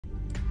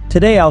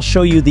Today I'll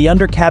show you the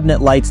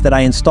under-cabinet lights that I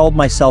installed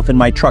myself in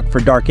my truck for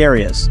dark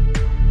areas.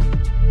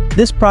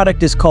 This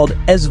product is called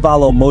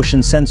Ezvalo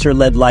motion sensor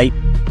LED light,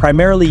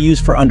 primarily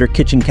used for under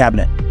kitchen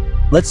cabinet.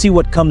 Let's see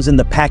what comes in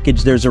the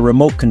package. There's a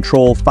remote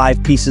control,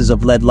 5 pieces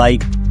of LED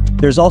light.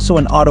 There's also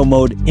an auto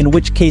mode, in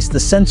which case the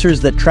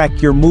sensors that track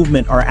your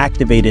movement are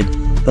activated.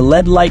 The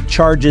LED light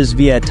charges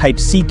via a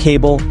Type-C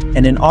cable,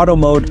 and in auto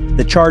mode,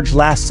 the charge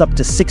lasts up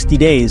to 60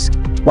 days,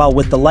 while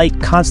with the light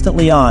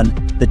constantly on,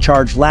 the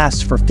charge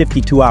lasts for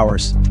 52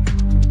 hours.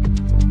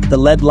 The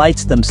LED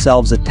lights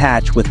themselves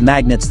attach with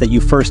magnets that you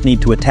first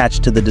need to attach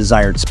to the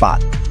desired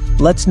spot.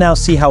 Let's now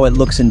see how it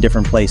looks in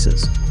different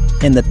places.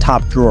 In the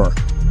top drawer,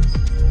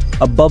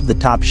 above the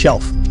top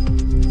shelf,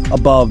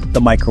 above the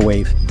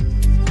microwave,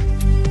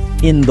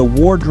 in the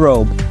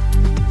wardrobe,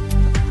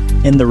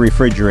 in the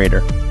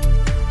refrigerator.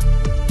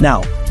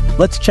 Now,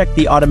 let's check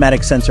the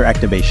automatic sensor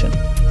activation.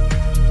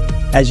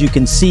 As you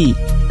can see,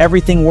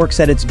 everything works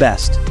at its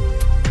best.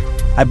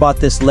 I bought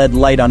this LED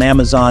light on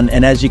Amazon,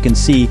 and as you can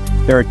see,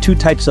 there are 2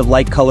 types of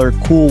light color,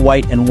 cool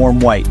white and warm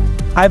white.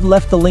 I've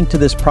left the link to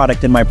this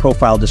product in my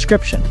profile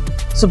description.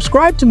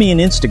 Subscribe to me on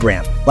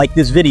Instagram, like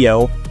this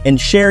video, and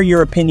share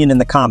your opinion in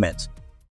the comments.